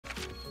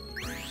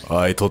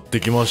はい、取って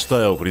きました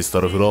よ、クリス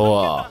タルフラ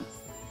ワ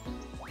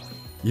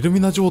ー。イルミ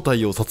ナ状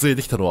態を撮影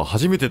できたのは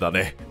初めてだ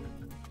ね。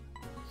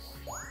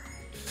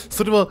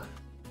それは、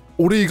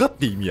俺がっ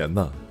て意味やん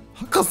な。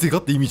博士が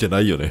って意味じゃな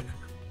いよね。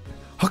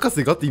博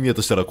士がって意味や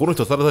としたら、この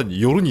人ただ単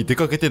に夜に出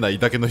かけてない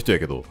だけの人や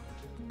けど。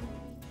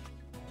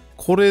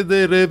これ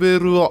でレベ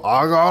ルは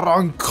上が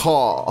らん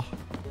か。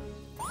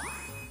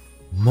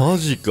マ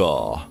ジ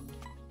か。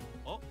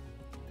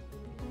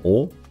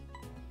お？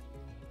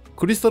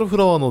クリスタルフ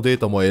ラワーのデー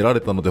タも得ら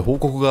れたので報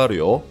告がある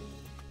よ。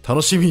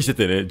楽しみにして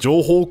てね。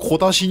情報を小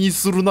出しに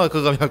するな、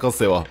鏡博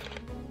士は。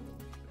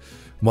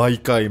毎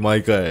回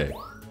毎回。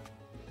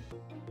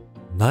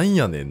なん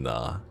やねん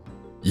な。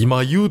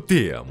今言う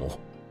てや、もう。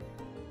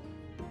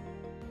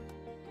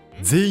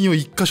全員を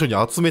一箇所に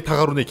集めた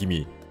がるね、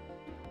君。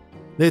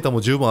データ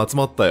も十分集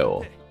まった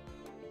よ。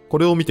こ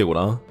れを見てご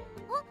らん。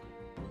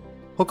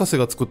博士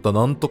が作った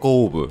なんとか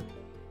オーブ。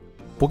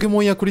ポケ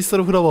モンやクリスタ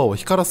ルフラワーを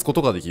光らすこ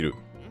とができる。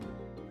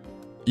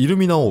イル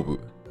ミナオーブ。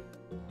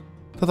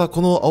ただ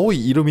この青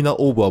いイルミナ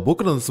オーブは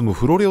僕らの住む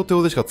フロレオ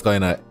島でしか使え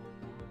ない。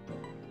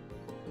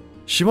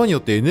島によ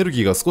ってエネル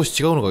ギーが少し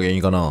違うのが原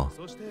因かな。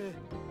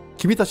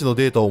君たちの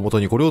データをもと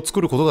にこれを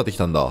作ることができ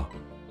たんだ。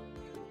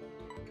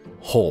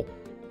ほう。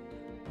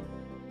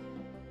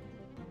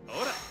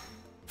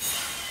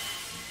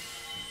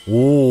おーお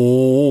ー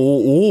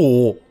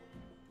おー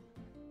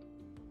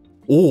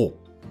おーおー、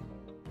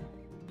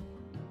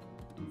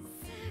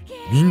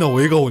みんなを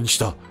笑顔にし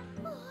た。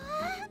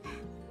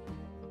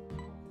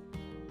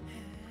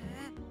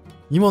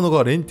今の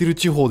がレンティル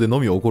地方での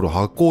み起こる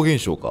発光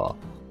現象か。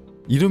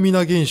イルミ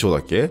ナ現象だ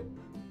っけ？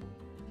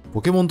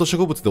ポケモンと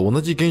植物で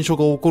同じ現象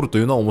が起こると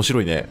いうのは面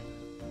白いね。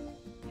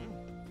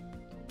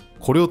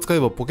これを使え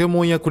ばポケ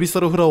モンやクリスタ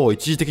ルフラワーを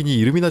一時的に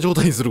イルミナ状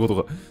態にすること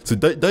が。そ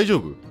れ大丈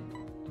夫？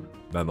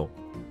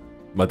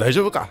まあ大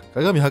丈夫か。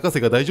鏡博士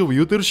が大丈夫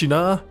言うてるし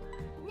な。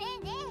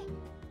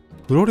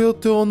フロレオ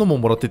島のも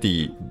もらってて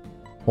いい？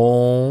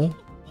ほ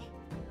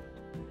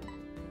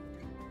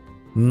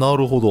ーん。な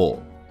るほ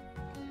ど。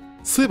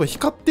そういえば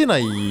光ってな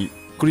い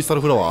クリスタ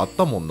ルフラワーあっ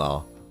たもん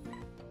な。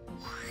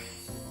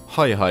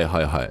はいはい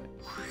はいはい。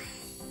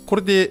こ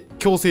れで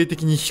強制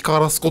的に光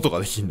らすことが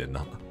できんねん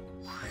な。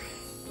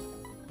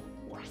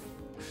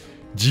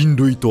人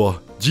類と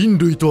は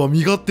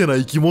身勝手な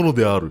生き物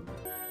である。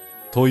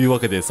というわ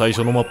けで最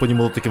初のマップに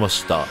戻ってきま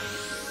した。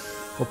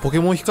ポケ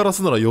モン光ら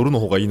すなら夜の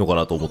方がいいのか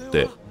なと思っ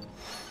て。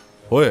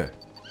おい、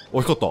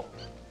光った。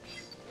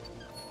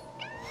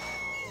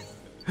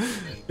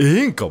え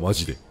えんかマ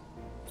ジで。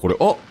これ、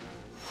あ、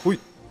ほい。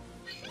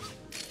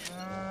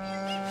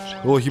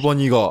おい、ヒバ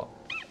ニーが。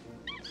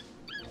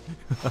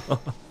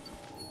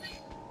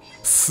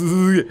す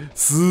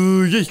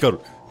ーげえ光る。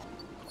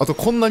あと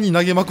こんなに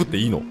投げまくって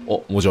いいの？あ、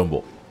モジャン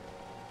ボ。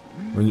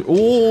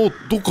おお、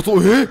どっかと、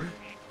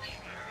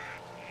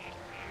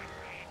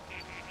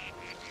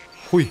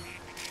ほい。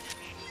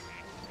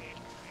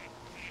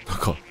なん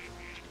か、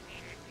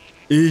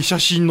写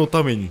真の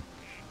ために。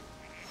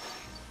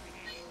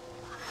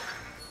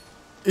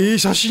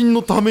写真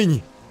のために。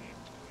よ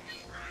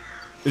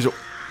いしょ。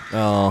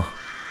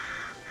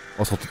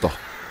去ってた。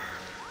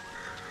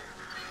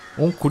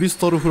クリス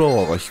タルフラ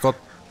ワーが光っ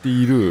て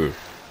いる。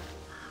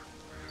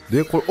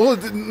で、これ、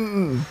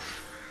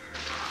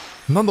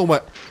なんだお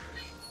前。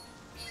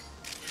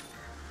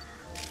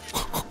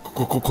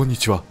こんに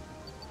ちは。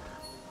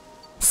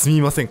す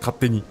みません、勝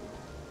手に。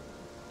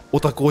オ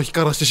タクを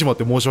光らしてしまっ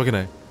て申し訳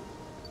ない。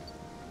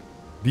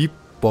リッ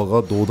パ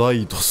がドダ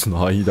イトス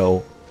の間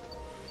を。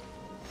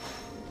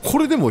こ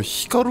れでも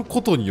光る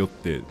ことによっ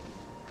て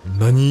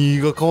何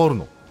が変わる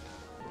の？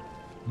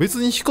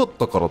別に光っ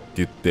たからって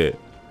言って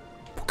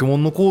ポケモ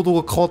ンの行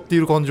動が変わってい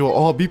る感じ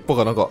は、ビッパ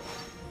がなんか、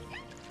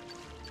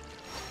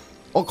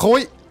かわ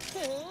いい。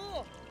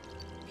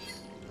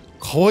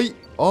かわいい。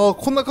こ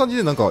んな感じ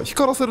でなんか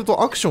光らせる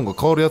とアクションが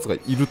変わるやつがい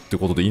るって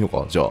ことでいいの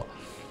か。じゃあ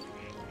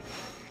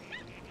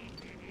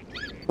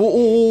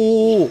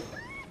お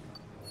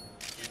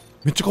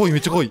めっちゃかわいい、め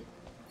っちゃかわいい。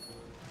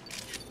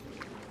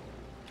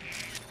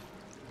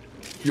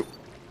よっ、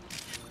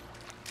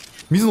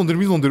水飲んでる。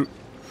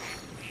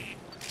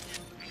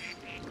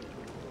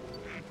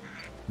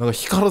なんか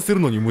光らせ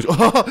るのに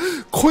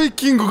コイ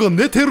キングが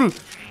寝てる。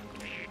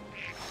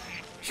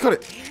光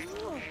れ。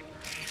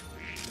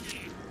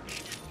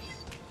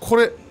こ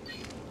れ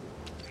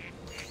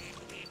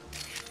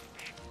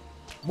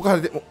もう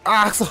帰れて、く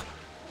そ。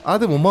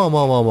でもま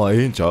あえ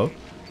えんちゃう。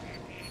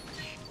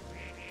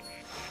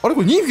あれ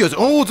これニンフィアじゃ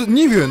ん。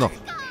ニンフィアやな。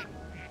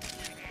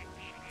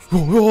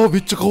め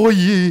っちゃかわい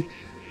い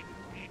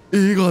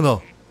映画な。な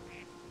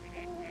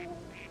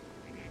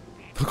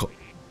んか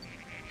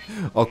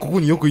ここ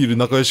によくいる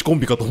仲良しコン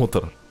ビかと思っ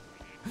たら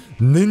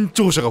年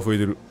長者が増え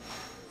てる。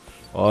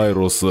カイ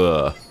ロス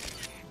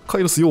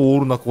ようお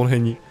るな、この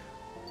辺に。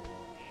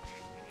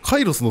カ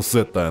イロスの巣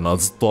やったんやな。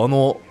ずっと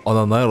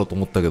穴なんやろと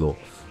思ったけど、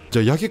じ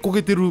ゃあ焼け焦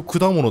げてる果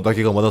物だ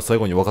けがまだ最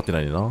後に分かって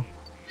ないねんな。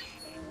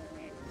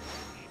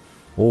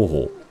ほ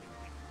う。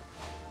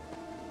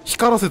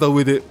光らせた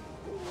上で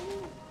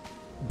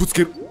ぶつ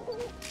ける。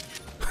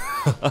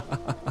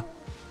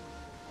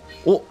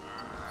お、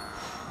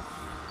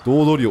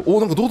ドドリオ、お、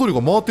なんかドドリオ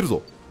が回ってる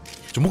ぞ。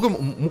もう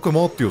一回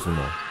回ってよ、そん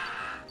な。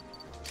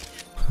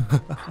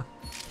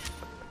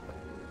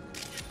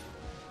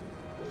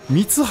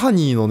ミツハ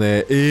ニーの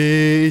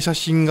ね、写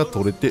真が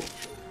撮れて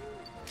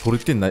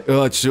ない。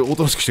ああ、お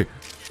となしくして、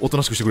おと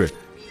なしくしてくれ。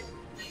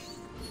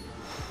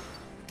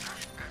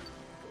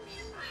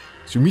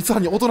ミツハ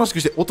ニーおとなしく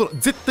して、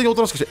絶対にお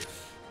となしくして。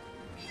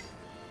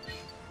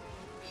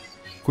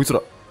こいつ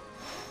ら、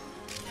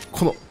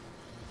この、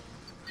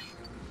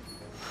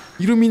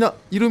イルミナオ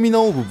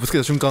ーブぶつけ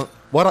た瞬間、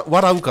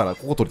笑うから、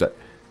ここ撮りたい。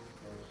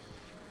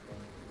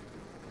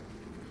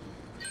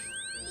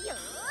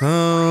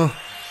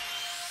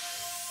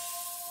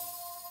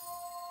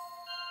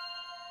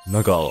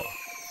なんか、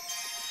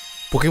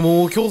ポケモ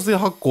ンを強制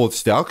発行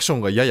してアクショ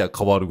ンがやや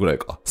変わるぐらい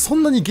か。そ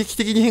んなに劇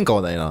的に変化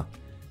はないな。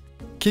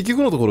結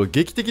局のところ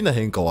劇的な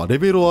変化はレ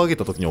ベルを上げ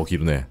た時に起き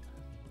るね。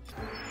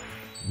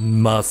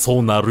まあそ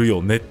うなる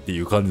よねって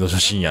いう感じの写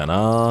真や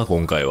な、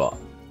今回は。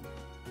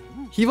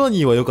ヒバニ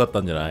ーは良かっ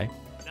たんじゃない？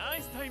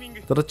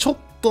ただちょっ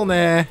と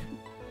ね、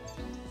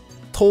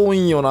遠い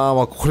んよな。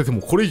まあこれで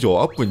もこれ以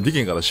上アップにで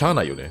きんからしゃあ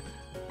ないよね。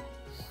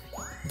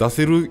出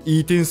せる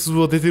いい点数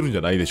は出てるんじ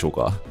ゃないでしょう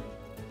か。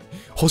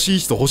星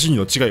1と星2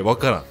の違いわ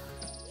からん。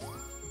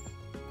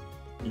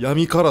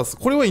闇カラス、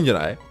これはいいんじゃ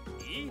ない？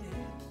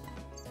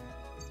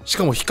し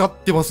かも光っ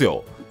てます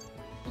よ。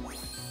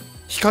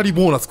光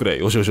ボーナスくれ。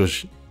よしよしよ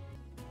し。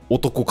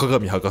男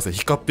鏡博士、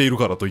光っている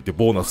からといって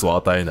ボーナスは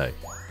与えない。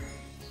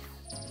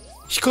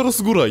光ら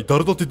すぐらい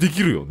誰だってで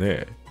きるよ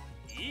ね。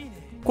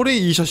これ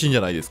いい写真じ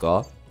ゃないです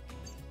か。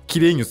綺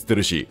麗に写って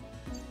るし、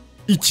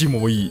位置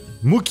もいい、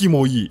向き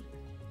もいい。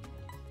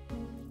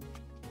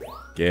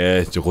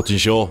こっちに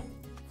しよ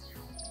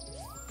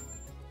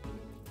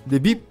う。で、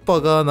ビッ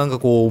パがなんか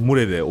こう群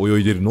れで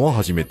泳いでるのは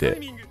初めて。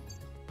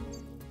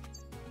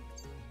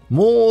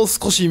もう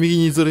少し右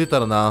にずれてた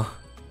らな。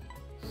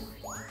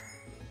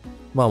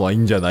まあまあいい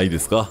んじゃないで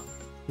すか。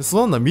ス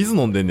ワンナ水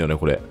飲んでんだよね、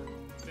これ。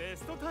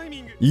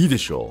いいで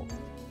しょ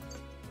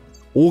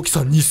う。大き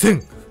さ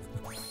2000。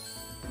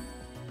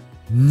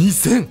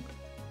2000。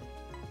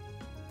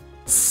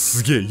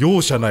すげえ、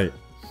容赦ない。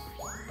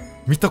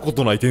見たこ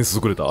とない点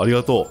数くれた。あり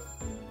がとう。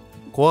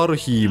コアル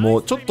ヒー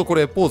もちょっとこ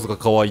れポーズが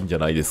可愛いんじゃ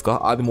ないです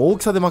か。あ、でも大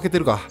きさで負けて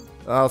るか。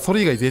あ、そ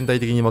れ以外全体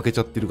的に負けち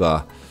ゃってる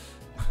か。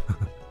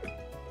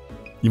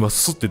今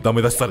スッてダ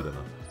メ出しされたな。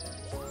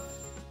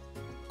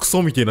ク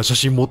ソみてえな写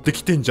真持って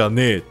きてんじゃ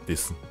ねえって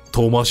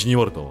遠回しに言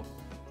われたわ。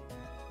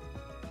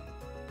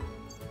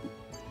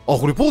あ、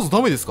これポーズ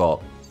ダメですか？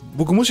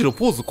僕むしろ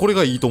ポーズこれ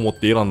がいいと思っ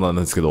て選んだん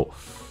ですけど。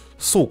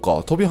そう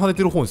か、飛び跳ね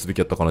てる方にすべき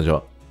やったかな。じ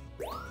ゃ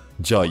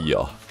あいい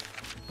や。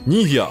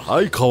ニーフィア、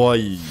はい、かわ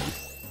いい。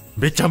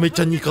めちゃめ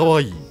ちゃにか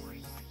わいい。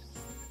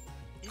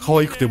可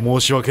愛くて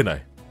申し訳な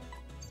い。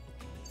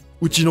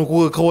うちの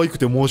子が可愛く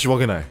て申し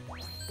訳ない。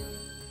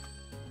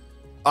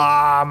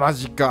あー、マ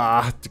ジ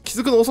か。気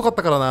づくの遅かっ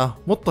たからな。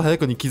もっと早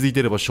くに気づい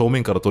てれば正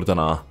面から撮れた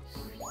な。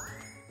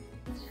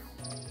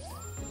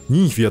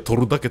ニーフィア撮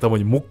るだけたま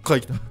にもう一回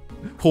来た。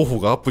方法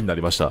がアップにな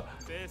りました。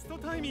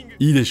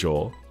いいでし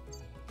ょ？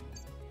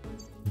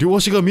両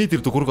足が見えて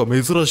るところ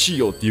が珍しい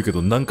よって言うけ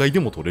ど何回で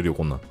も撮れるよ、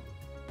こんな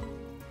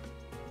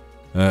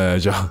ん。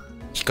じゃあ、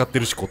光って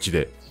るし、こっち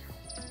で。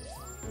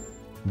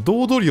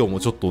ドードリオも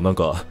ちょっとなん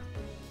か、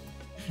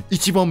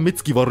一番目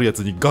つき悪いや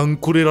つにガン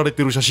くれられ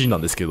てる写真な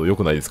んですけど、よ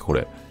くないですか、こ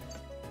れ。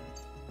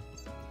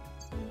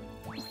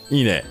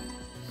いいね。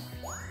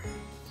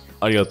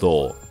ありが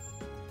と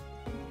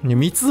う。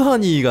ミツハ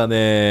ニーが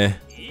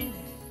ね、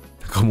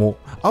なんかもう、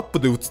アップ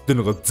で写って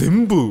るのが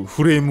全部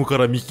フレームか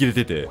ら見切れ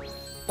てて、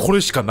こ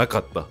れしかなか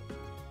った。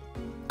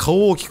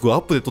顔大きくア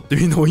ップで撮って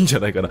みるのもいいんじゃ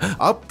ないかな。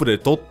アップで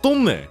撮っと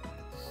んねん。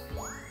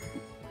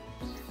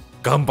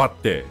頑張っ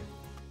て。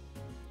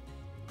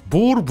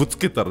ボールぶつ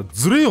けたら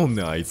ずれよん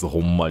ねん、あいつほ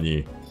んま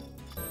に。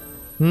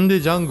んで、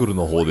ジャングル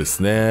の方で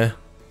すね。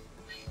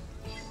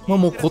まあ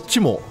もうこっち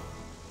も。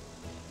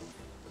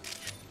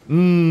こっ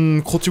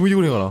ち向いて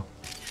くれんかな。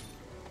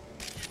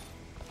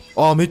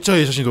あー、めっちゃ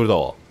いい写真撮れた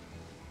わ。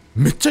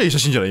めっちゃいい写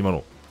真じゃない今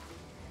の。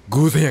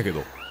偶然やけ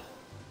ど。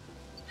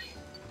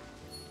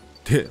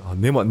で、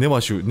ネ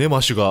マシ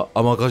ュが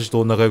甘かじ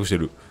と仲良くして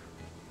る。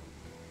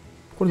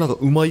これなんか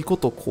うまいこ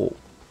とこう。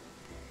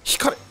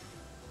光れ。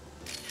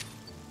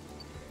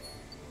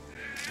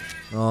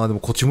あー、でも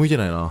こっち向いて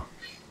ないな。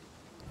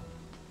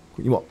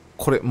今、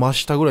これ真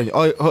下ぐらいに。か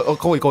わいい。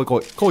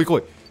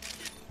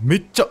め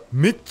っちゃア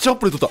ッ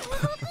プで撮った。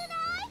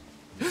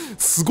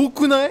すご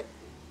くない？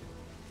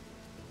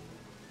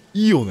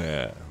いいよ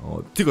ね。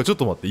ていうかちょっ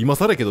と待って、今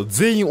更やけど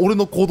全員俺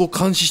の行動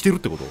監視してるっ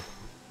てこと？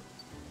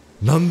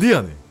なんで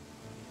やねん。こ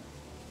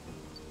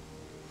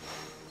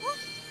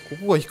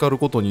こが光る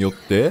ことによっ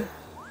て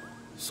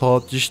サ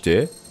ーチし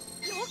て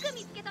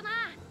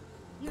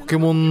ポケ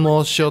モンの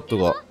足跡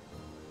が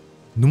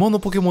沼の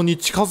ポケモンに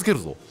近づける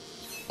ぞ。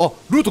あ、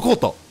ルート変わっ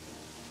た。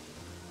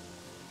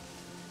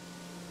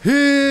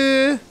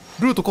へえ、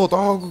ルート変わった。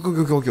あ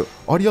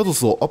ー、アリアド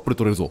スをアップで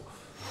取れるぞ。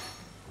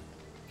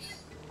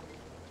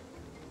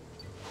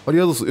あり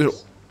がとうございます。よいし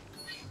ょ。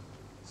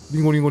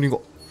リンゴリンゴリン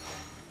ゴ。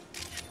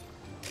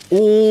オ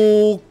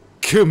ー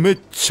ケー、めっ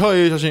ちゃ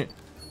ええ写真。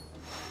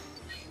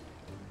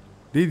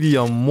レデ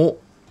ィアンも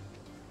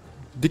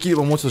できれ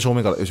ばもうちょっと正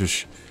面から。よしよ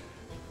し。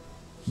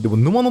でも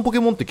沼のポケ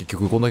モンって結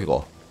局こんだけ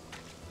か。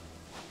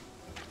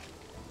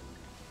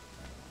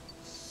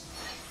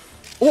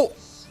お、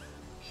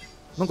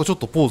なんかちょっ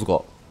とポーズ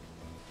が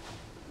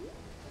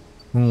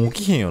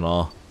起きへんよ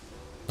な。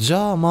じ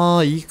ゃあま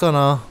あいいか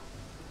な。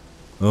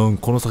こ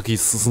の先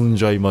進ん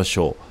じゃいまし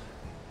ょ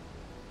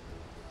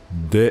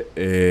う。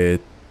で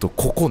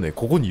ここね、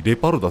ここにレ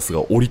パルダス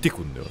が降りて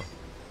くんだよな。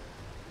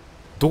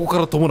どこか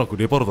らともなく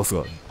レパルダス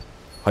が。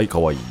はい、か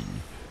わいい。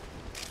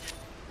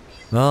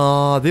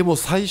でも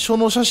最初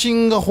の写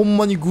真がほん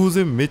まに偶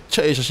然めっち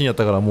ゃええ写真やっ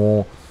たから、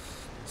もう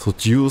そっ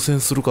ち優先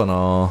するか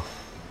な。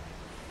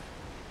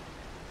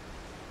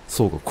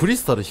そうか、クリ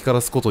スタル光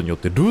らすことによっ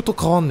てルート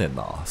変わんねん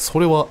な。そ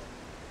れは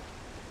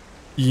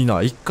いい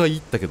な。一回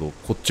行ったけど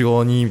こっち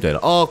側にみたいな。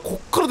こっ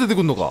から出て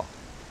くんのか。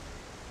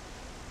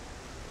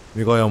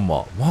メガヤン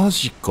ママ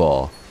ジか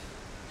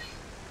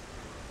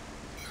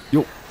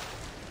よっ。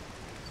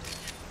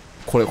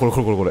これで、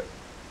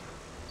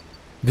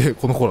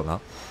この子らな。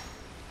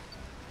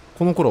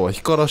この子らは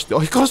光らして、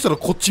光らしたら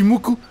こっち向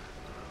く。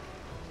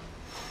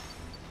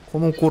こ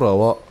の子ら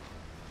は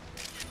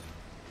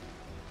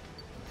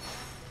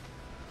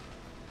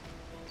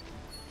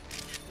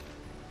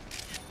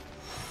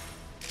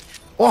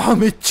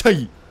めっちゃ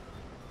いい。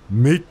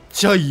めっ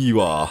ちゃいい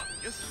わ。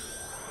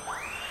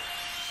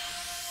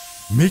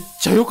めっ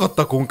ちゃ良かっ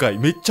た今回。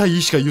めっちゃい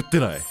いしか言って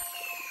ない。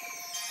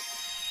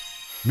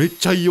めっ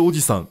ちゃいいお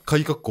じさん。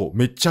鍵括弧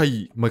めっちゃい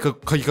い。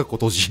鍵括弧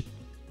閉じ。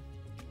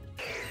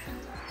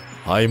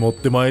はい、持っ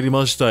てまいり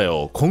ました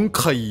よ。今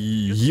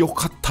回良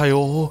かった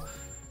よ。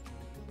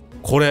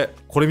これ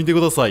見て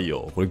ください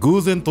よ。これ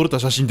偶然撮れた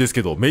写真です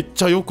けど、めっ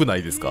ちゃ良くな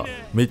いですか。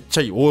めっち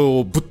ゃいい。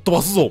おい、ぶっ飛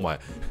ばすぞお前。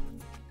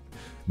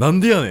なん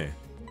でやねん。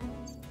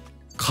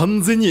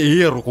完全にええ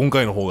やろ今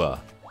回の方が。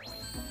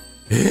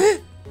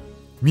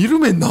見る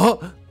目な。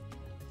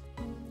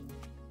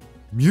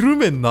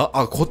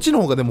こっち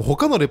の方がでも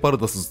他のレパル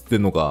ダス釣って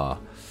んのか。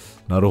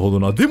なるほど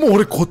な。でも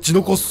俺こっち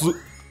残す。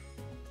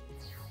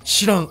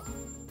知らん。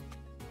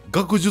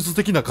学術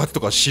的な価値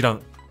とか知ら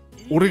ん。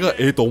俺が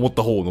ええと思っ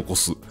た方を残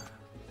す。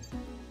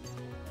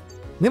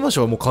ネマシ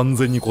はもう完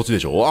全にこっちで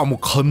しょ。もう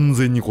完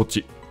全にこっ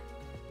ち。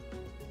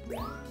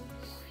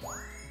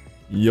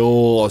よ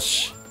ー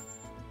し。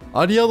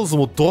アリアドス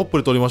もドアップ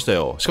で撮りました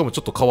よ。しかもち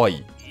ょっと可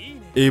愛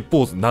い。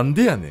ポーズ。なん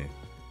でやねん。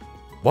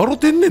笑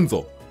てんねん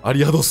ぞ。ア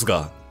リアドス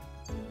が。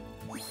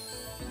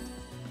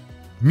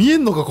見え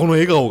んのかこの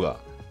笑顔が。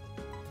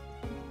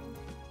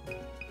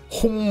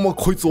ほんま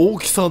こいつ大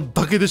きさ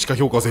だけでしか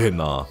評価せへん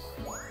な。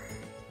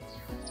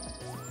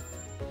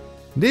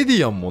レデ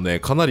ィアンもね、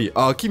かなり、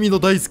君の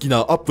大好きな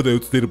アップで映っ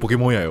ているポケ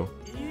モンやよ。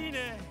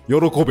喜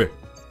べ。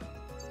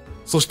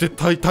そして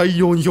大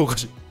量に評価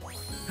し。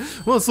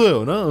まあそうや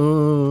よ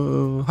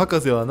な。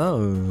博士はな、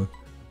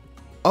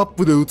アッ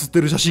プで写っ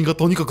てる写真が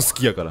とにかく好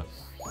きやから。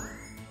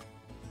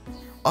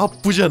ア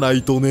ップじゃな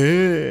いと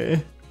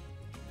ね。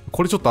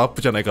これちょっとアッ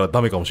プじゃないから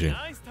ダメかもしれん。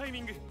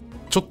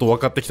ちょっと分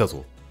かってきた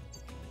ぞ。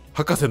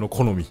博士の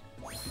好み。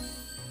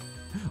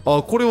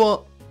これ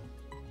は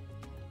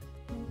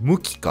向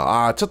き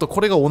か。ちょっとこ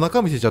れがお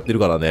腹見せちゃってる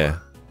からね。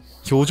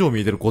表情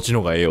見えてるこっちの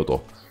方がええよ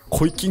と。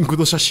コイキング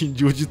の写真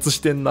充実し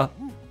てんな。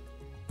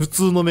普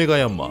通のメガ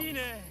ヤンマ。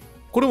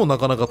これもな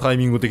かなかタイ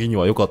ミング的に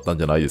は良かったん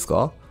じゃないです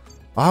か。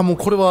もう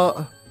これ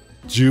は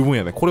十分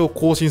やね。これを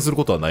更新する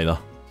ことはない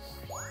な。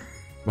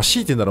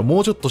強いてなら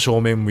もうちょっと正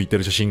面向いて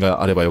る写真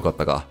があればよかっ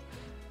たか。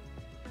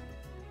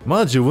ま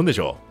あ十分でし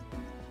ょ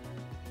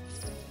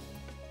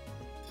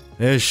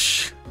う。よ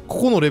し。こ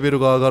このレベル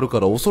が上がる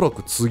からおそら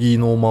く次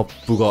のマ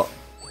ップが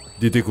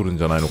出てくるん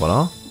じゃないのか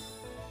な。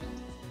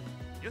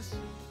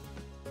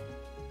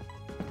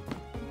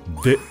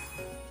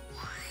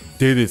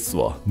でです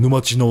わ。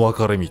沼地の分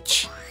かれ道。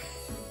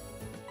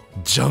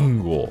ジャン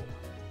ゴ。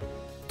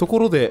とこ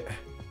ろで、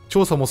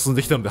調査も進ん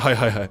できたので、はい。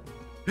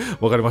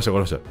わかりました。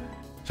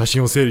写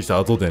真を整理した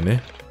後で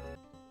ね。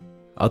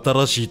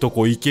新しいと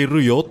こ行け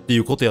るよってい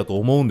うことやと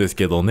思うんです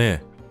けど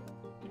ね。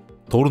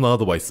トールのア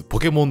ドバイス、ポ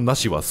ケモンな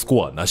しはス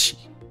コアな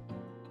し。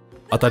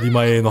当たり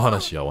前の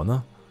話やわ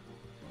な。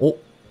ど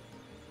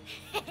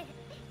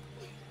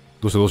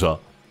うした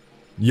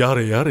や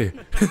れ。で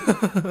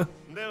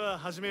は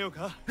始めよう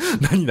か。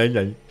何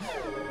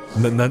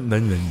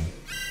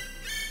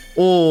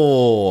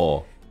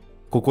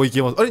ここ行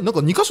けます。なんか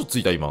2箇所つ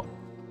いた今。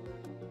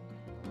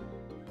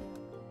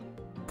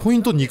ポイ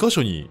ント2箇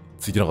所に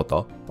ついてなかっ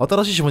た？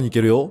新しい島に行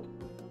けるよ。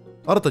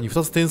新たに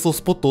2つ転送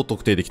スポットを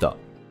特定できた。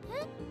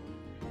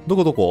ど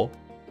こ？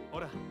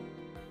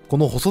こ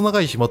の細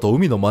長い島と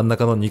海の真ん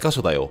中の2箇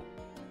所だよ。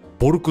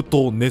ボルク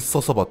島ネッ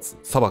サ砂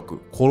漠、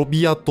コロ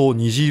ビア島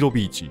虹色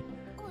ビーチ。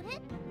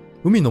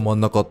海の真ん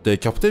中って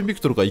キャプテンビ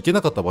クトルが行け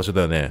なかった場所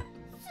だよね。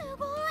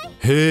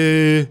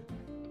へえ。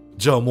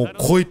じゃあもう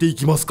越えてい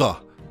きます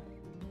か。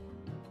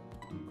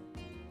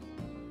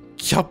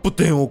キャプ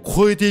テンを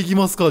超えていき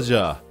ますか。じ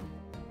ゃあ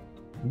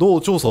ど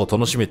う調査を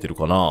楽しめてる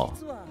かな。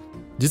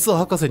実は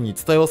博士に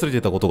伝え忘れて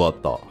たことがあっ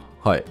た。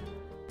はい、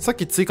さっ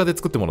き追加で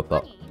作ってもらっ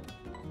た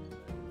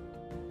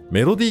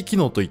メロディー機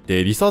能といっ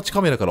てリサーチ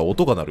カメラから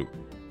音が鳴る。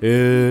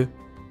へえ、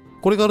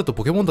これがあると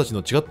ポケモンたち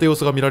の違った様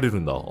子が見られる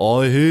んだ。あ、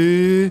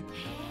へえ、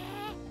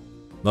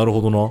なる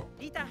ほどな。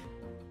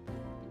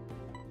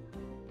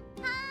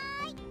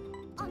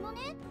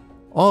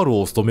R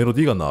を押すとメロ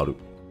ディーが鳴る。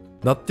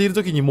鳴っている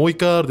時にもう一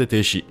回 R で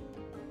停止。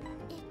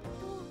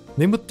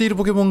眠っている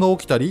ポケモンが起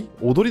きたり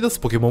踊り出す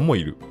ポケモンも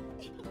いる。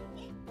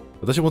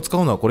私も使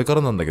うのはこれか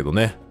らなんだけど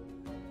ね。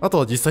あと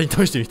は実際に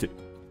試してみて。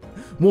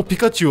もうピ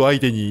カチュウ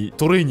相手に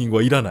トレーニング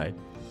はいらない。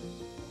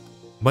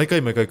毎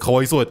回か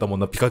わいそうやったもん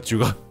な、ピカチュ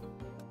ウが。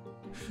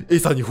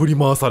餌に振り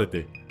回され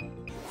て。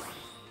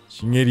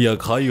新エリア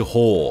開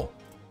放。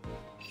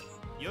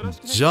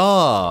じ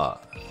ゃ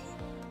あ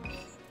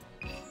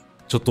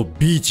ちょっと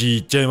ビーチ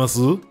行っちゃいます？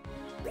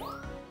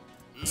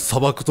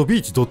砂漠とビ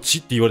ーチどっち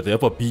って言われたらやっ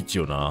ぱビーチ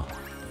よな。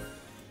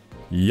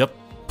やっ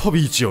ぱ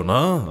ビーチよ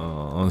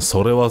な。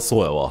それは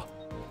そうやわ。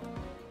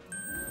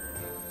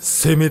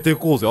攻めて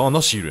こうぜ。あ、ナ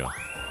ッシーいるや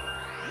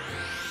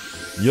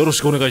ん。よろ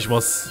しくお願いしま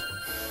す。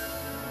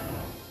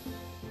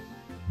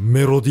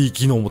メロディー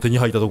機能も手に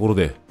入ったところ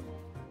で。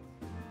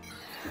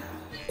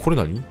これ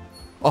何？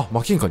あ、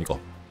マキンカニか。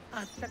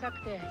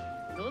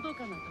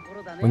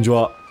こんにち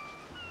は。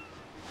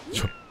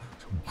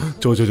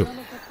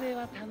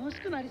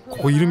こ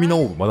こイルミナ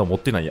オーブまだ持っ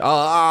てない。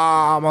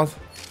まず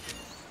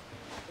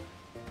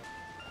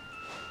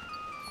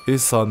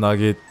餌投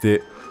げ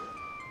て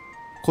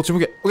こっち向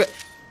け。オッケー。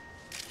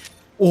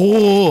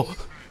おお、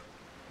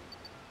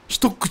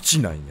一口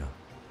なんや。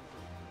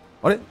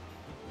あれ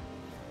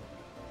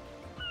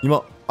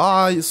今、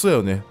そうや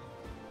よね。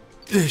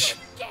よし、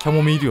キャ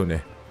モメいるよ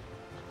ね。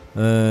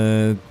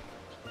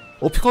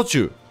お、ピカチ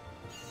ュウ。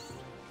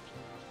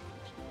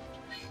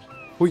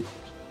ほい。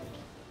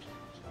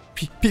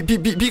ピ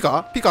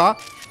カ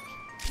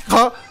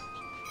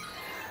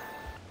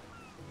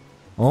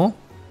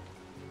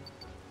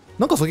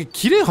なんかさっき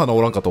綺麗花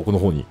おらんかった？奥の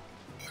方に。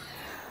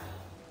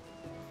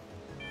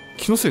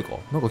気のせいか？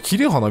なんか綺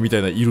麗花みた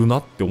いないるな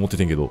って思って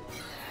てんけど。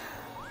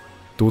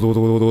ど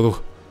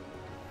こ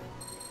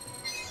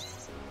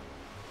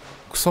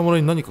草むら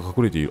に何か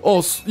隠れている。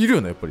いる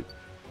よね、やっぱり。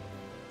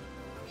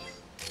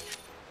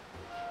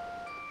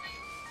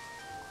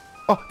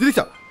出てき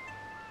た。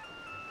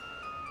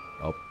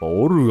やっぱ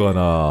おるが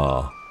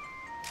な。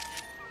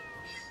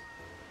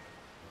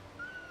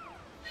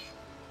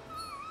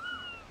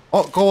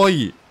かわ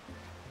いい。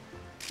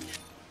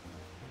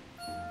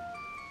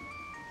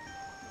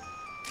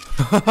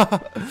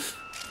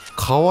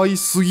かわい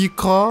すぎ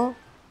か。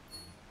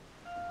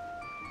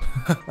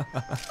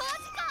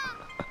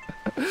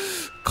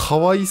か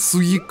わい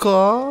すぎ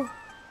か。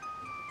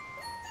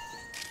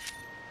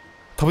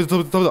食べ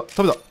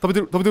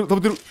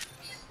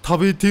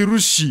てる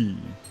し。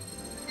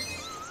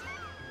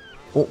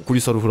お、ク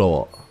リスタルフラ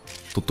ワー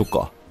取っとく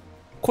か。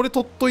これ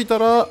取っといた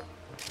ら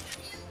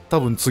多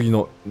分次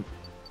の、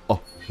ご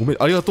めん、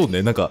ありがとう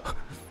ね。なんか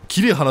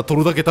綺麗花取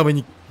るだけため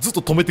にずっ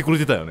と止めてくれ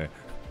てたよね。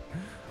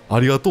あ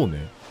りがとう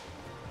ね。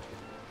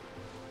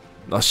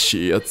ら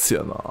しいやつ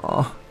や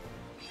な。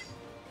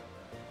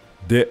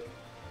で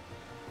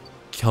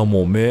キャ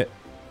モメ。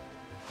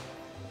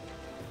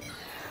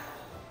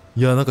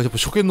いや、なんかやっぱ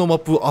初見のマッ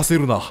プ焦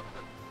るな。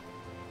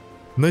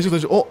内緒。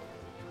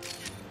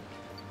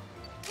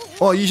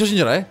いい写真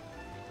じゃない？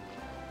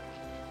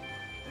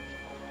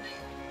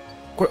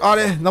こ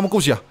れ生子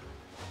牛や。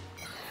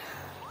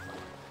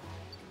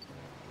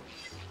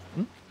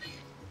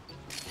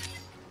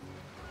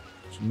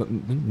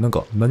なん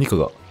か何か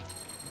がル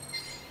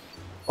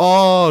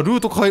ー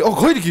ト変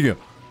えてきるやん。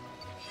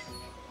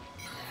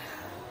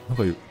なん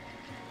か言う。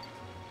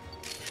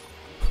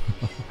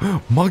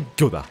マッ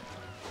ギョだ。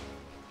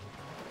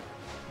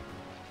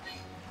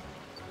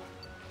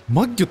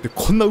マッギョって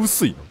こんな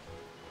薄いの？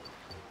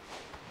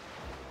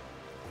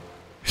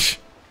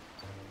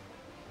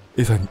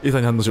餌に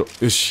反応しろ。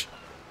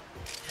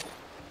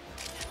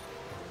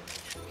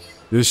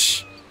よ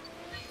し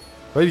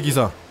カイリキー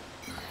さん。じゃ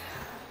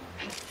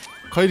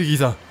あカイリキ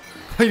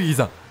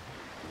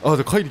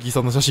ー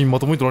さんの写真ま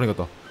ともに撮られな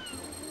かっ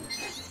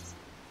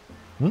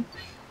た。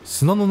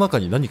砂の中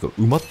に何か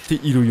埋まって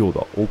いるよう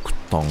だ。オク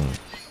タン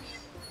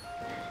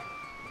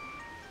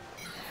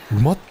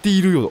埋まって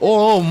いるようだ。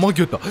マッ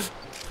ギョやった。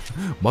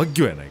マッ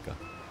ギョやないか。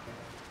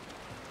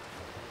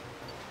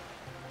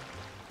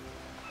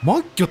マ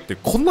ッギョって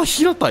こんな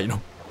平たい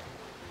の？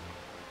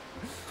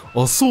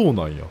そう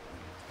なんや。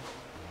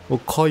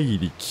カイ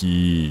リ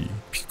キ、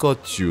ピカ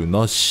チュウ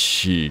な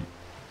し。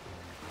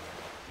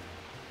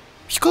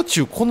ピカ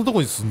チュウこんなと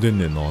こに住んでん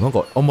ねんな。なん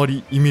かあんま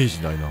りイメー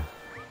ジないな。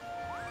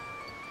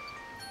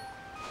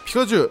ピ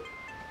カチュウ、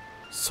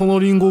その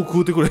リンゴを食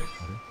うてくれ。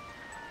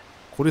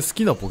これ好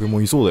きなポケモ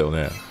ンいそうだよ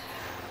ね。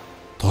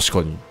確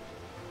かに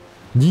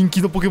人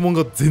気のポケモン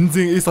が全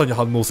然餌に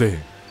反応せえへ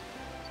ん。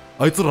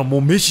あいつらも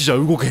う飯じゃ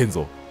動けへん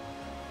ぞ。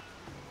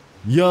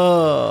いや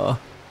ー、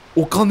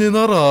お金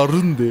ならあ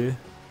るんで。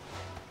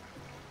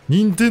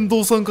任天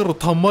堂さんから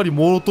たんまり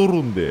もろとる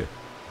んで。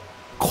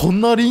こ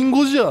んなリン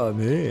ゴじゃあ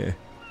ね。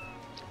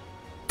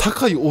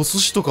高いお寿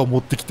司とか持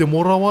ってきて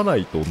もらわな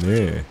いと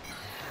ね。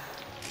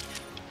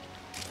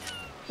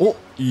お、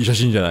いい写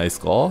真じゃないです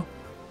か。ちょ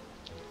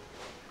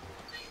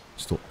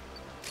っと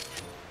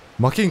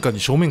負けんかに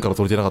正面から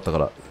撮れてなかったか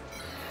ら、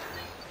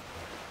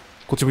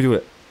こっち向いてく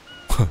れ。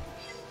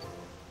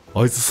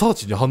あいつサー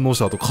チに反応し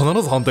た後必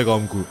ず反対側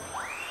向く。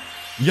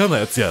嫌な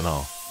やつやな。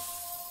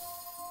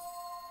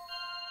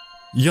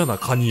嫌な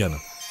カニやな。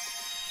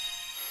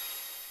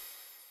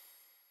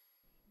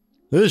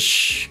よ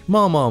し、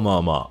まあまあま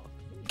あまあ、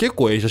結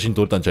構ええ写真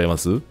撮れたんちゃいま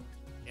す？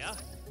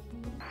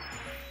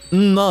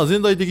まあ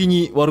全体的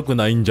に悪く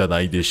ないんじゃ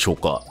ないでしょう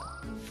か。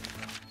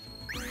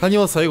カニ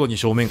は最後に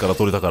正面から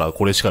撮れたから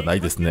これしかな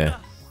いですね。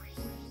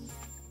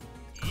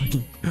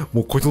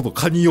もうこいつのこと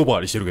カニ呼ば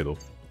わりしてるけど、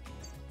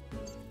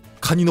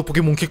カニのポ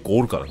ケモン結構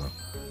おるからな。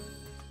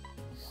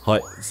は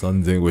い、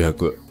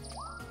3500。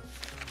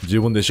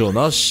十分でしょう。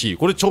なし。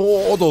これち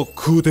ょうど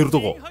食うてる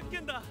とこ。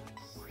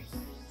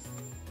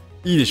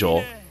いいでし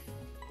ょ。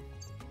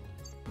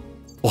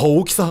あ、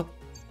大きさ。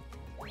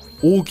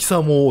大き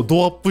さも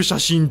ドアップ写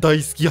真大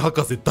好き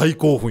博士大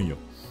興奮よ。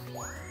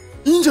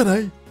いいんじゃな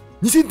い？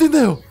 2000 点だ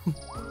よ。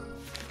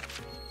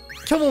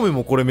キャモメ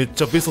もこれめっ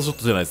ちゃベストショッ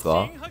トじゃないです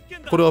か。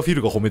これはフィ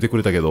ルが褒めてく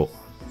れたけど、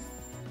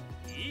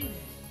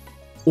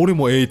俺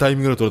もええタイ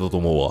ミングで撮れたと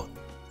思う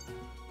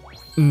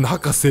わ。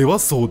博士は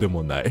そうで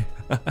もない。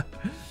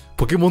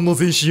ポケモンの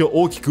全身を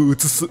大きく映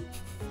す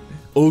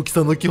大き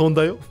さの基本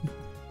だよ。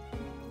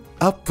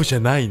アップじゃ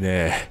ない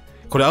ね。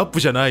これアップ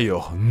じゃない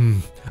よ。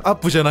アッ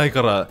プじゃない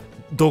から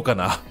どうか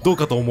な。どう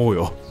かと思う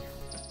よ。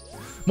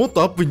もっ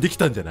とアップにでき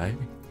たんじゃない？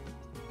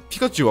ピ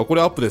カチュウはこ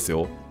れアップです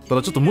よ。た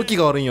だちょっと向き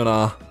が悪いんよ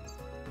な。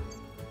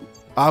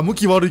あ、向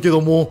き悪いけ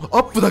どもア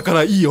ップだか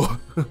らいいよ。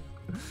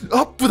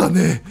アップだ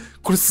ね。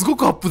これすご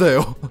くアップだ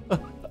よ。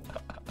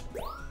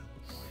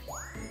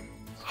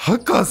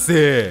博士、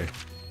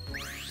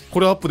こ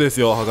れアップで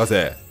すよ。博士、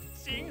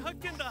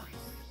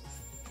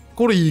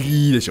これ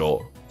いいでし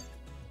ょ。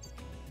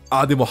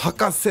あ、でも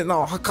博士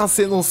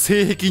の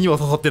性癖には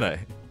刺さってな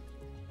い。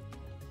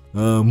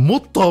も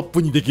っとアッ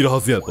プにできるは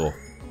ずやと。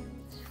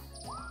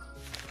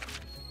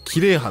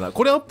綺麗花、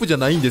これアップじゃ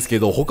ないんですけ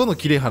ど、他の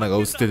綺麗花が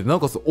映ってて、なお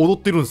かつ踊っ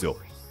てるんですよ。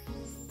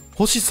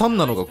星3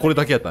なのがこれ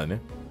だけやったんね。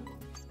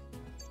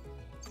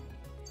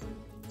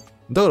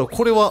だから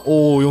これは、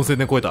4000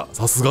年超えた。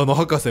さすがの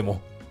博士も。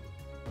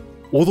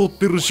踊っ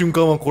てる瞬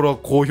間はこれは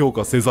高評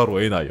価せざるを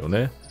得ないよ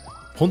ね。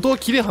本当は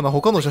綺麗花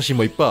他の写真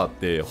もいっぱいあっ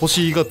て、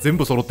星が全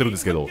部揃ってるんで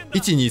すけど、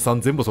1、2、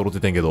3全部揃って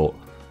てんけど、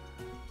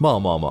まあ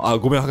まあまあ、あ、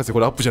ごめん博士、こ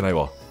れアップじゃない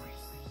わ。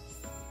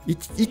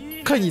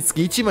1回につ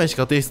き1枚し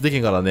か提出でき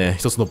んからね、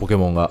一つのポケ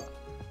モンが。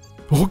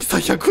大きさ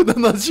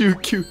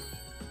179。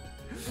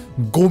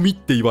ゴミっ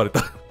て言われ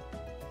た。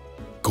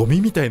ゴ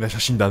ミみたいな写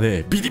真だ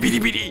ね。ビリビリ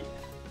ビリ。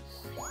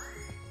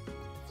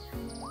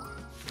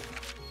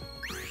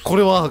こ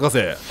れは博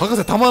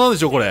士たまらんで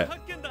しょこれ。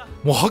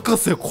もう博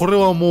士、これ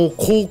はもう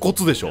恍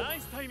惚でしょ。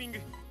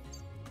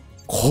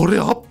これ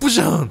アップ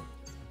じゃん。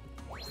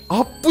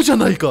アップじゃ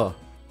ないか。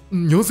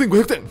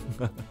4500点。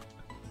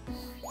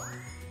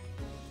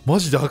マ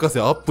ジで博士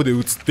アップで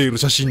写っている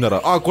写真な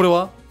ら、あ、これ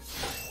は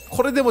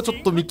これでもちょ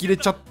っと見切れ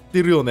ちゃっ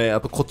てるよね。あ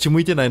とこっち向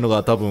いてないの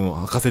が多分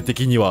博士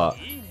的には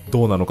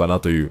どうなのかな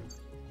という。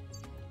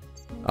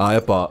あ、や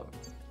っぱ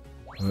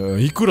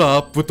いくらア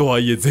ップとは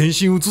いえ全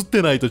身映っ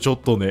てないとちょっ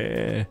と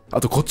ね。あ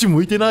とこっち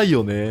向いてない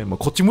よね。まあ、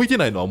こっち向いて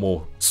ないのは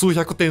もう数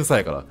百点差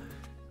やから、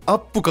アッ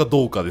プか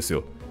どうかです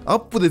よ。アッ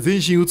プで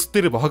全身映っ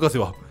てれば博士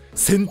は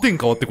1000点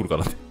変わってくるか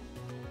らね。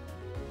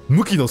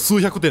向きの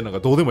数百点なんか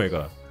どうでもいいか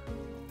ら、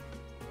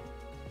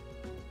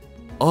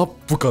アッ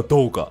プか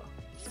どうか。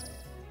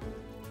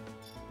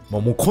ま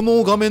あもうこ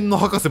の画面の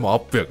博士もアッ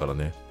プやから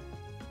ね。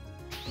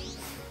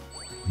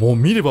もう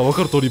見れば分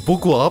かる通り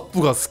僕はアッ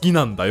プが好き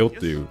なんだよっ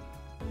ていう。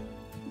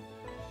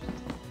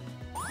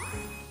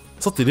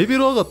さてレベ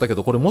ル上がったけ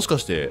ど、これもしか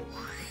して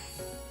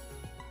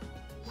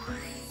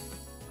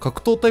格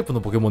闘タイプ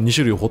のポケモン2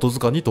種類をフォト図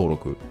鑑に登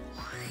録。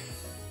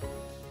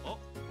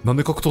なん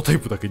で格闘タイ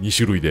プだけ2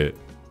種類で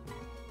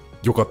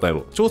よかったや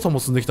ろ。調査も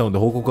進んできたので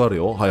報告ある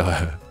よ。はいはいは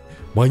い。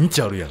毎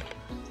日あるやん。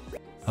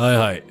はい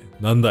はい。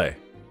なんだい。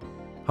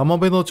浜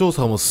辺の調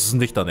査も進ん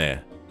できた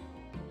ね。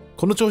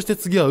この調子で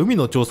次は海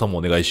の調査も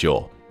お願いし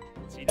よ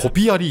う。コ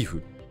ピアリー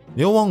フ。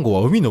ネオワン号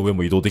は海の上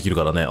も移動できる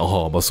からね。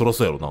ああ、まあそら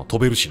そうやろな。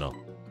飛べるしな。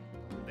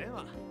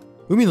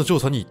海の調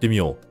査に行ってみ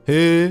よう。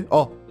へえ、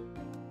あ、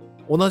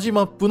同じ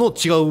マップの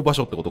違う場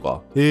所ってこと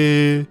か。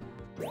へえ。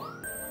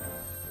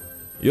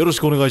よろし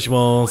くお願いし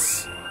ま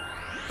す。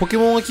ポケ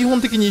モンは基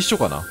本的に一緒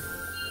かな。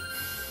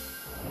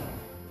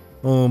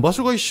場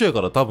所が一緒や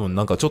から多分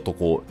なんかちょっと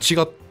こう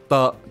違っ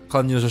た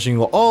感じの写真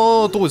が。あ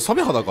ー、どこでサ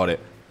メ肌かあれ。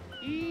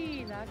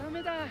いい眺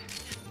めだ。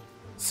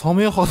サ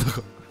メ肌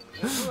が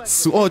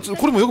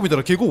これもよく見た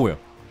ら蛍光棒やん。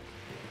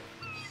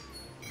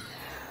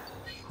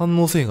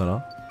反応せえへんか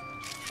な。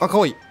あ、か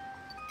わいい。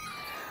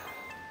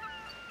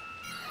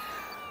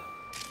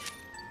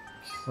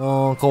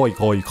ああ、かわいい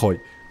かわいいかわいい。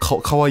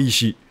かわいい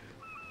し、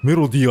メ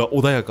ロディーは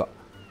穏やか。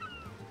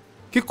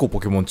結構ポ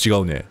ケモン違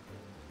うね。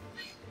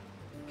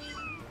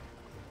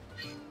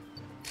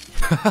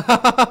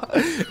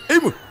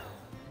M。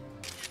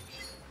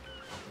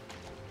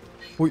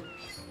 ほい。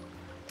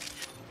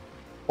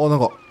あ、なん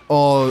か、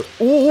おー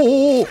お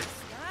ーおー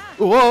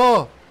う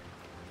わ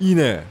ーいい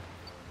ね。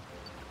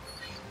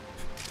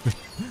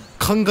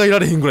考えら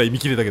れへんぐらい見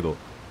切れたけど。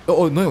な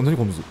に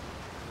この渦。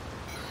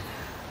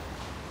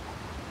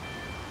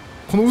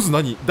この渦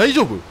何大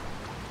丈夫？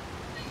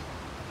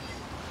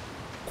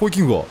コイ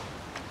キングが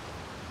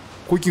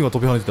飛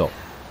び跳ねてた。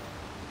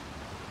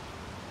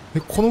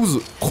この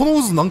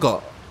渦なん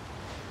か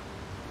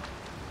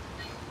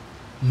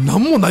な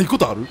んもないこ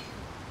とある？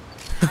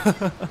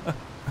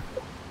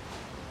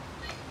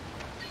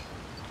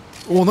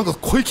なんか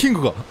コイキン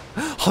グが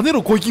跳ね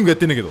ろコイキングやっ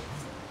てんねんけど。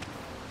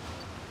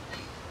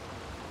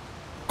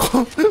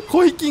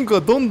コイキング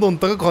がどんどん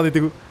高く跳ねて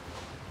く。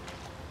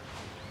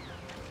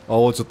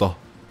終わっちゃった。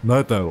何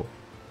やったんやろ。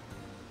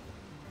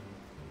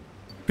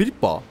ペリッ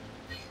パー。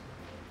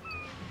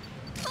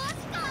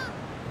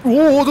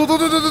おおど吠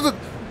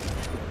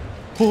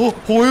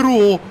え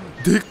る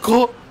でっ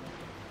か。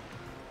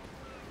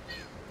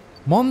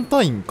マン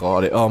タインか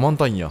あれ。マン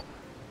タインや。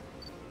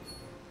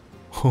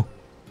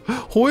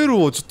吠え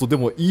るちょっとで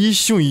もいい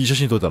写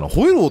真撮れたな。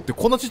吠えるって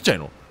こんなちっちゃい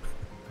の？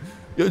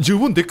いや十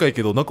分でっかい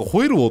けど、なんか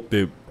吠えるっ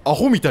てア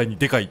ホみたいに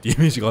でかいってイ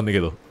メージがあんねんけ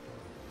ど。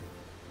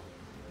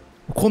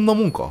こんな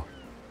もんか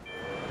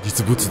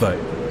実物大。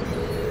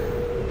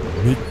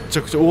めっち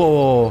ゃくちゃ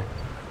は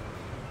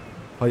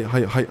い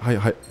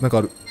なんか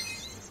ある。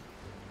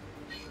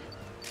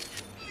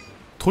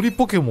鳥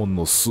ポケモン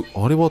の巣、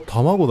あれは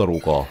卵だろう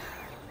か。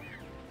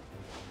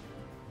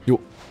よっ。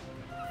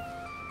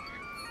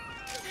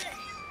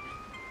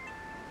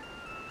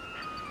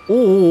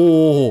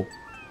お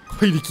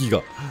怪力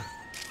が。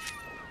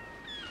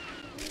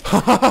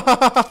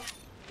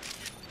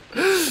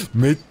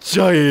めっ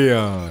ちゃええ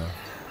やん。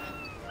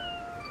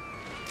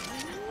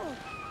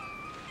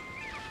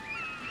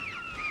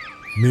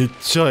めっ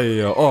ちゃええ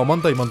やん。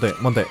満タイ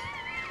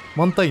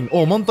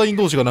ン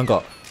同士がなん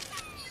か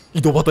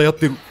井戸端やっ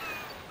てる。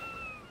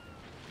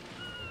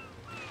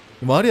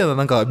でもあれやな、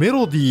なんかメ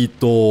ロディ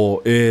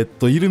ー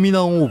とイルミ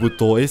ナオーブ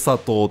とエサ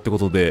とってこ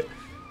とで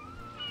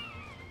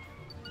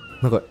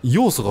なんか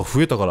要素が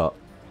増えたから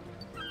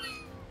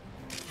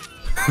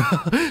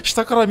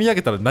下から見上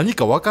げたら何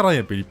かわからん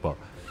やん。ペリッパー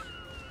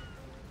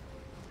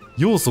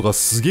要素が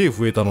すげえ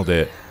増えたの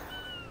で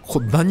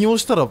何を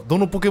したらど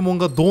のポケモン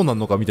がどうなん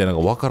のかみたいなの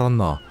がわからん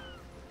な。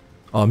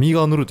右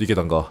側塗るといけ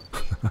たんか。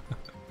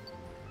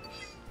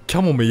キ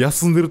ャモメ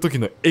休んでる時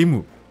の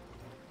M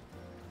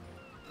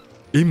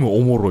お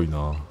もろい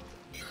な。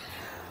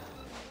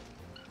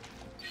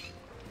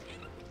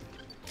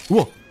う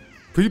わ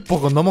ペリッパ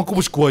ーが生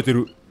拳加えて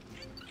る。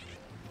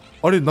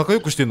あれ仲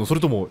良くしてんの？そ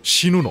れとも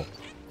死ぬの？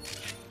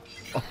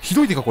ひ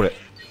どいでかこれ。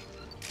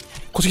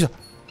こっち来た。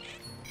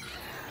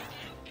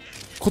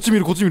こっち見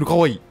るか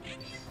わいい。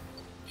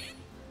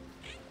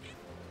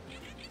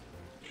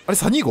あれ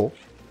サニーゴ？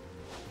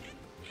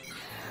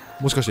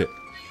もしかして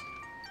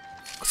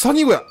サ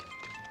ニーゴや。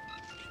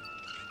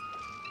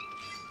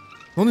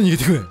なんで逃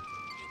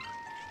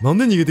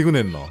げてく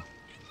ねんな。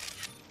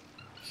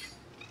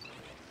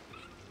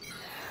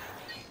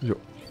よ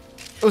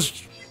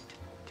し。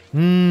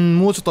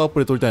もうちょっとアップ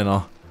で撮りたい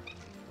な。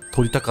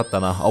撮りたかった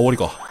な。終わり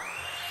か。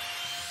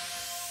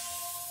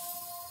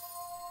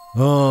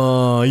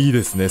いい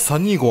ですね。サ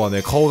ニーゴは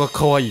ね、顔が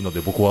可愛いの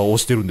で僕は推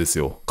してるんです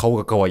よ。顔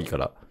が可愛いか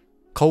ら。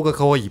顔が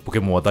可愛いポケ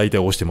モンは大体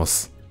推してま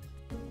す。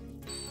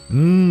ま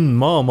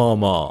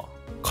あ。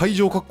海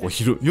上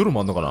夜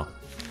もあんのかな。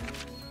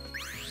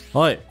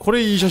はい。こ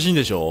れいい写真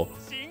でしょ。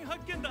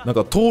なん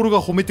かトール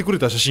が褒めてくれ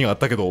た写真あっ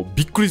たけど、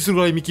びっくりする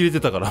ぐらい見切れて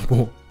たから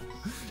もう、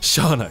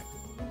しゃあない。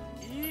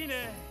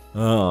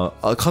か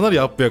なり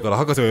アップやから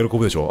博士が喜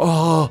ぶでし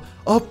ょ。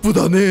アップ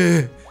だ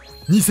ね。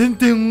2000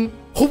点、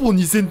ほぼ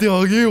2000点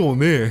あげよう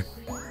ね。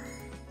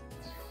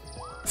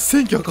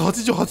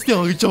1988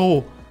点あげちゃお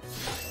う。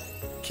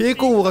蛍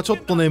光棒がちょっ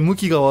とね、向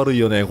きが悪い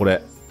よね、こ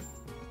れ。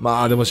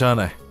まあ、でもしゃあ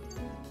ない。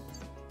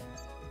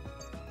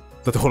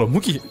だってほら、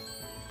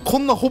こ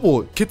んなほ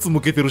ぼケツ向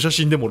けてる写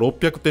真でも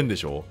600点で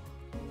しょ。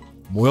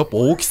もうやっぱ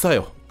大きさ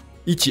よ。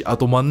1、あ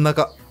と真ん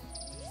中。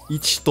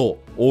1と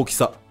大き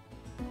さ。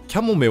キ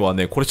ャモメは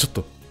ね、これちょっ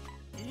と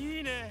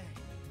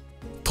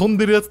飛ん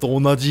でるやつと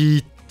同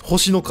じ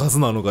星の数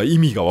なのが意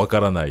味がわか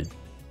らない。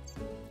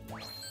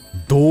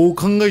どう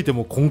考えて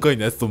も今回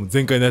のやつと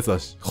前回のやつは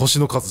星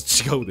の数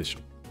違うでしょ。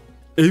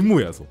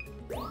M やぞ。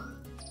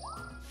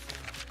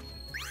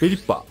ペリ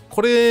ッパ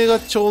これが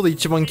ちょうど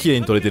一番綺麗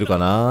に撮れてるか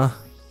な。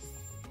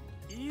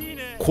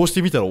こうし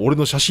てみたら俺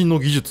の写真の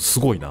技術す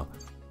ごいな。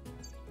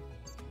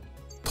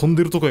飛ん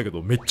でるとこやけ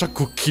どめっちゃ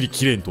くっきり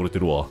綺麗に撮れて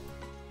るわ。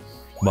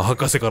まあ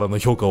博士からの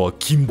評価は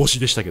金星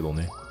でしたけど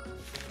ね。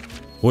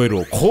オエ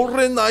ロこ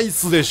れナイ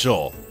スでし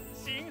ょ。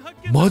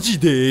マジ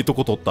でええと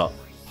こ撮った。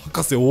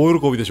博士大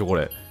喜びでしょこ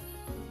れ。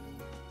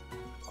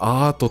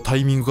とタ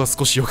イミングが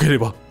少し良けれ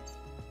ば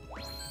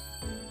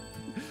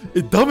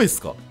ダメっ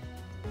すか？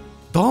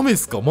ダメっ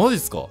すか？マジっ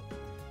すか？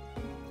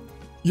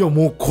いや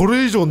もうこ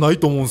れ以上ない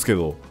と思うんすけ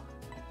ど。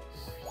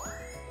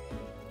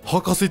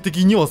博士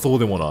的にはそう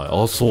でもない。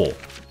あ、そう。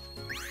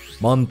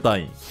マンタ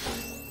イン。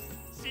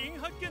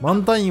マ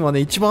ンタインはね、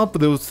一番アップ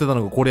で映ってた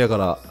のがこれやか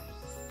ら、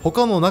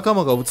他の仲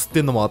間が映っ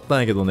てんのもあった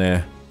んやけど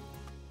ね。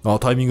あ、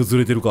タイミングず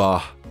れてる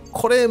か。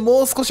これ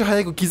もう少し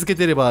早く気づけ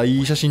てれば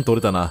いい写真撮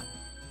れたな。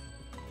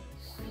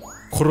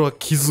これは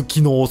気づ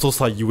きの遅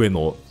さゆえ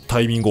の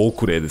タイミング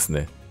遅れです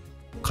ね。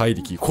怪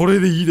力。これ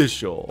でいいで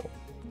しょ。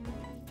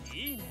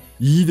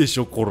いいでし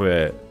ょ、こ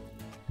れ。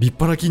立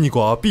派な筋肉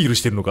をアピール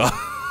してるのか。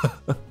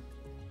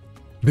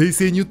冷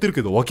静に言ってる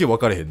けど、わけ分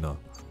かれへんな。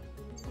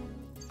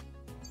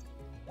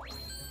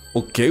オ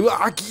ッケー。う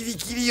わー、ギリ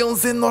ギリ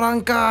4000乗ら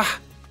んか。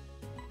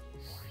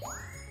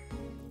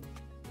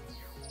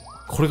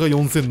これが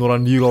4000乗ら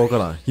ん理由が分か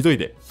らん。ひどい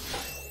で。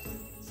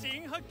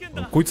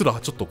こいつら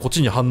ちょっとこっ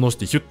ちに反応し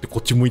てヒュッてこ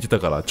っち向いてた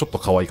からちょっと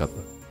可愛かった。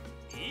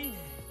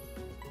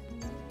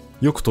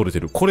よく撮れて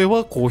る。これ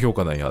は高評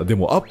価なんや。で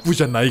もアップ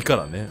じゃないか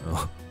らね。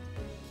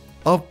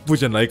アップ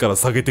じゃないから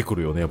下げてく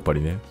るよね、やっぱ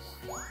りね。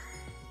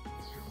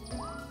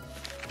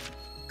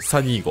サ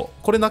ニーゴ。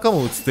これ仲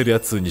間写ってるや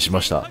つにし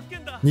ました。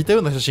似たよ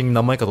うな写真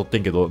何枚か撮って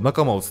んけど、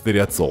仲間写ってる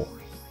やつを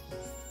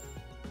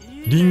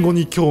リンゴ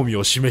に興味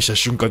を示した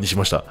瞬間にし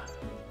ました。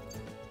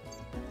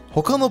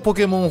他のポ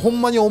ケモンほ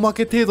んまにおま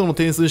け程度の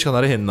点数にしか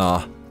なれへん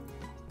な。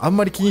あん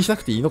まり気にしな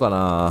くていいのか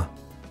な。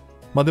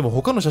まあでも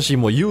他の写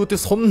真も言うて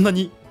そんな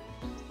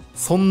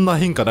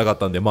変化なかっ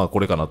たんで、まあこ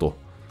れかなと。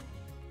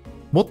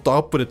もっとア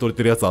ップで撮れ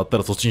てるやつあった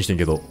らそっちにしてん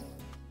けど、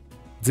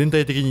全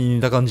体的に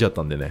似た感じやっ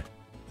たんでね。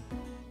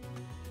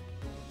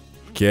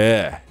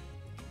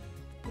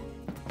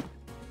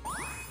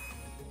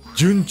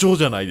順調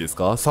じゃないです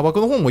か。砂漠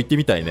の方も行って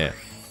みたいね。